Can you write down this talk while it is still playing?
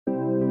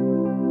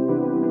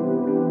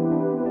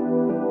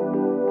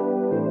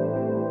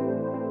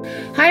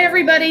Hi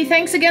everybody,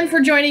 thanks again for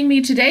joining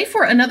me today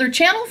for another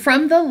channel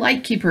from the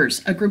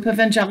LightKeepers, a group of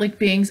angelic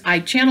beings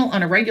I channel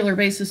on a regular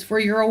basis for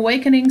your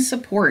awakening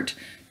support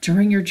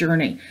during your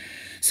journey.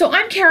 So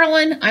I'm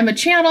Carolyn, I'm a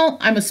channel,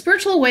 I'm a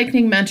spiritual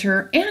awakening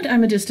mentor, and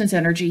I'm a distance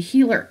energy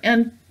healer.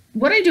 And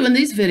what I do in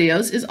these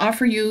videos is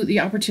offer you the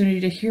opportunity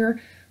to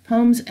hear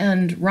poems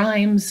and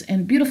rhymes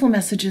and beautiful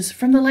messages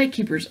from the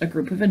LightKeepers, a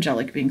group of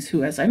angelic beings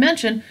who, as I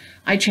mentioned,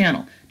 I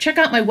channel. Check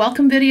out my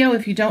welcome video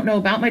if you don't know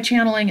about my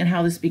channeling and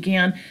how this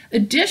began.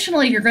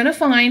 Additionally, you're going to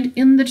find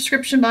in the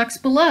description box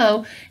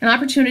below an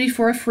opportunity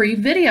for a free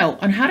video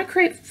on how to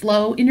create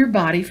flow in your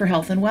body for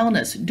health and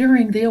wellness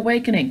during the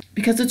awakening,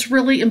 because it's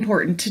really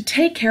important to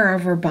take care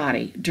of our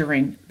body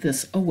during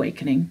this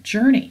awakening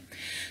journey.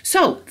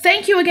 So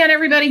thank you again,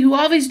 everybody who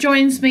always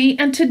joins me.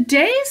 And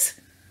today's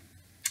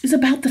is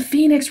about the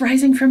phoenix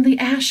rising from the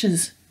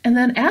ashes. And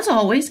then, as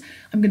always,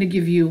 I'm going to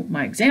give you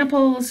my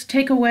examples,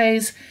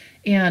 takeaways,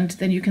 and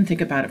then you can think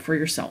about it for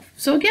yourself.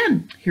 So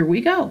again, here we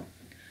go.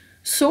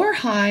 Soar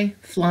high,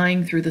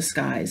 flying through the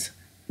skies,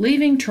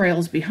 leaving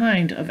trails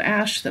behind of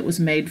ash that was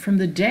made from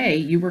the day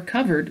you were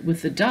covered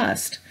with the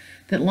dust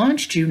that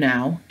launched you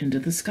now into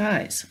the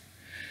skies.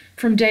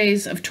 From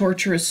days of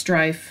torturous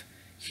strife,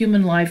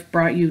 human life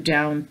brought you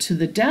down to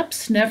the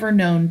depths never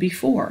known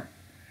before.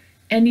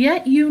 And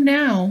yet you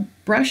now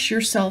brush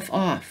yourself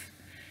off,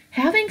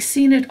 having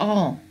seen it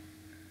all,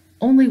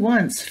 only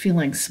once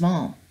feeling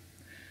small.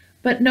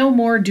 But no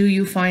more do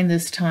you find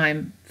this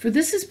time, for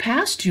this is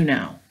past you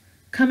now,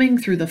 coming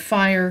through the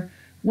fire,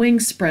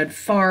 wings spread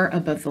far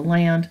above the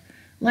land.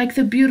 Like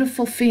the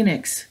beautiful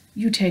phoenix,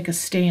 you take a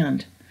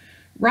stand.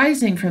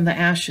 Rising from the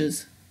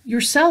ashes,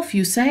 yourself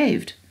you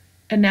saved,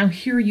 and now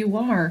here you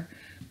are,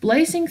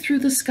 blazing through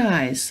the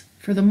skies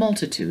for the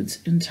multitudes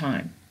in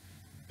time.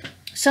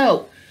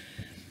 So,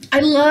 I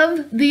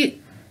love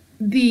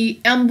the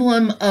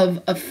emblem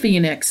of a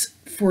phoenix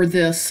for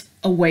this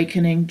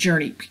awakening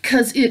journey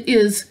because it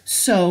is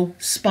so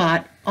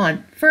spot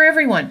on for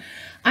everyone.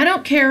 I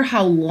don't care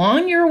how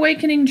long your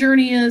awakening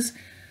journey is,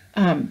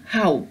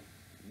 how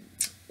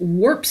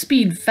warp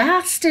speed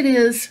fast it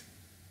is.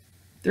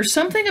 There's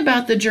something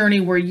about the journey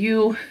where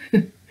you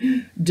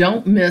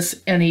don't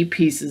miss any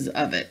pieces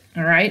of it,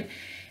 all right?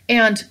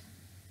 And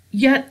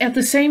yet at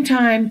the same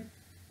time,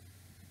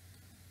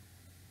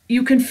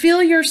 you can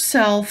feel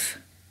yourself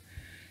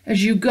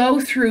as you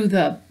go through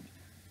the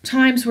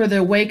times where the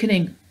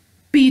awakening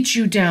beats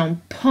you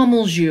down,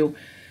 pummels you,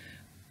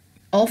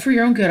 all for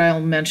your own good, I'll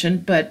mention,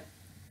 but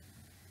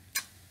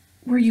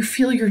where you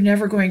feel you're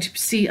never going to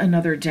see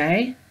another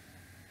day.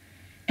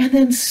 And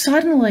then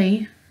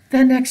suddenly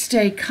the next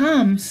day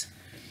comes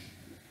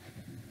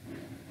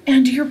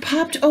and you're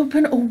popped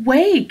open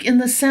awake in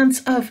the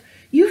sense of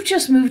you've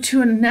just moved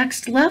to a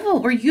next level,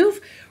 or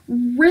you've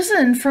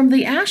risen from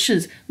the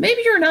ashes.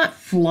 Maybe you're not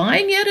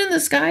flying yet in the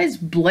skies,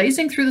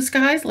 blazing through the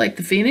skies like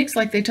the phoenix,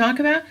 like they talk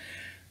about,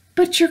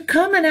 but you're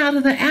coming out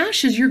of the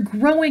ashes, you're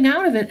growing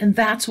out of it, and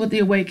that's what the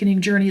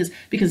awakening journey is.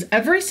 Because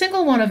every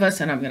single one of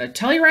us, and I'm going to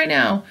tell you right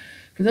now,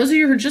 for those of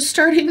you who are just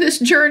starting this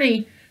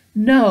journey,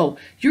 know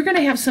you're going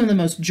to have some of the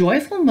most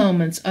joyful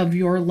moments of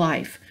your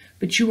life,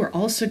 but you are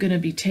also going to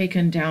be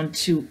taken down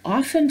to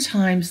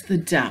oftentimes the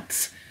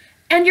depths,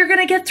 and you're going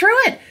to get through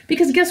it,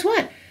 because guess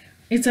what?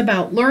 It's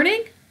about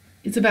learning.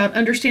 It's about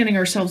understanding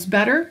ourselves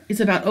better. It's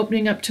about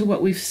opening up to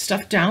what we've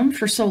stuffed down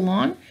for so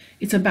long.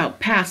 It's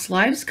about past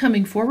lives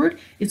coming forward.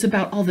 It's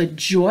about all the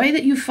joy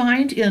that you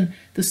find in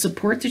the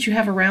support that you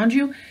have around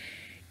you.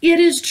 It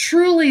is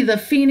truly the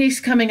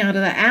phoenix coming out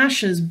of the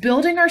ashes,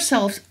 building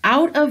ourselves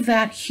out of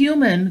that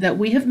human that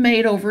we have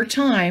made over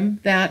time,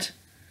 that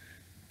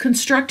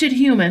constructed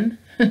human,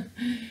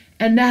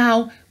 and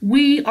now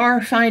we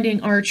are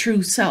finding our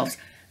true selves.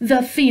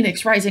 The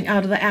phoenix rising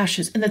out of the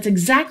ashes. And that's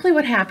exactly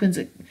what happens.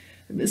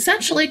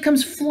 Essentially, it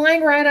comes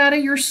flying right out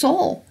of your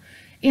soul.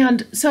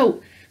 And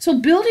so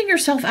building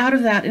yourself out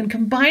of that and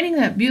combining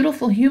that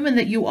beautiful human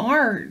that you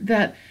are,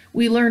 that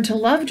we learn to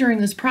love during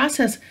this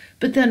process,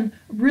 but then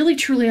really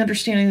truly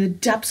understanding the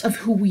depths of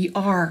who we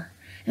are,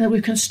 and that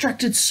we've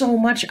constructed so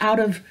much out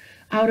of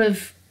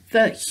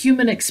the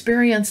human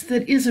experience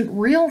that isn't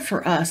real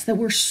for us, that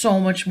we're so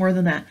much more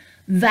than that.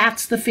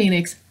 That's the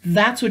phoenix.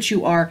 That's what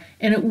you are,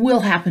 and it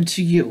will happen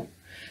to you.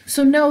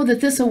 So know that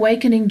this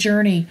awakening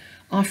journey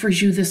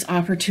offers you this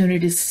opportunity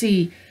to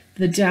see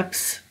the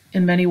depths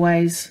in many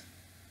ways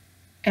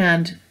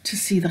and to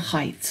see the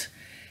heights.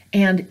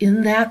 And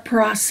in that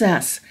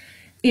process,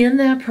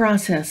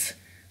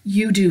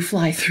 you do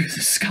fly through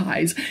the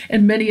skies,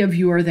 and many of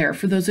you are there.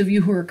 For those of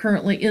you who are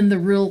currently in the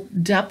real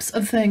depths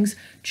of things,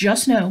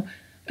 just know,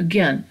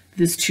 again,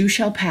 this too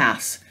shall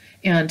pass,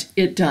 and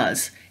it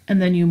does.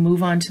 And then you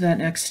move on to that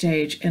next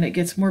stage, and it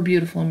gets more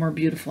beautiful and more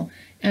beautiful.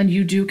 And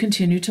you do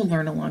continue to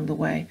learn along the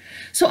way.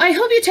 So I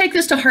hope you take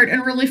this to heart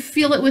and really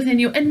feel it within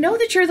you, and know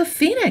that you're the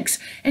phoenix,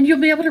 and you'll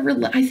be able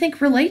to, I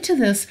think, relate to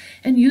this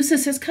and use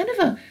this as kind of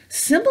a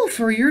symbol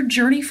for your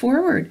journey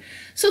forward.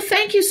 So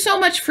thank you so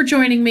much for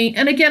joining me.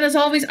 And again, as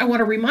always, I want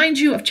to remind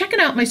you of checking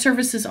out my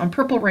services on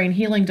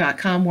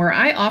purplerainhealing.com, where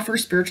I offer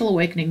spiritual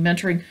awakening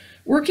mentoring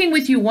working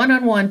with you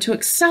one-on-one to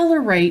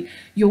accelerate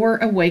your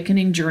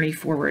awakening journey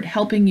forward,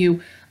 helping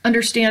you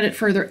understand it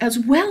further, as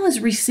well as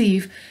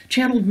receive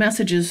channeled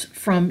messages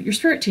from your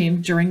spirit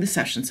team during the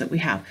sessions that we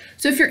have.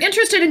 So if you're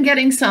interested in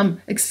getting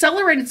some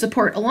accelerated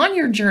support along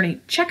your journey,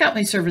 check out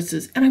my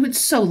services, and I would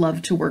so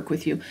love to work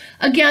with you.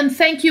 Again,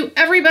 thank you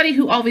everybody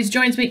who always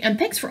joins me, and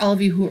thanks for all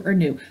of you who are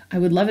new. I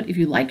would love it if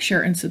you like,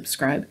 share, and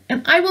subscribe,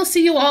 and I will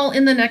see you all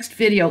in the next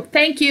video.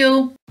 Thank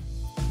you.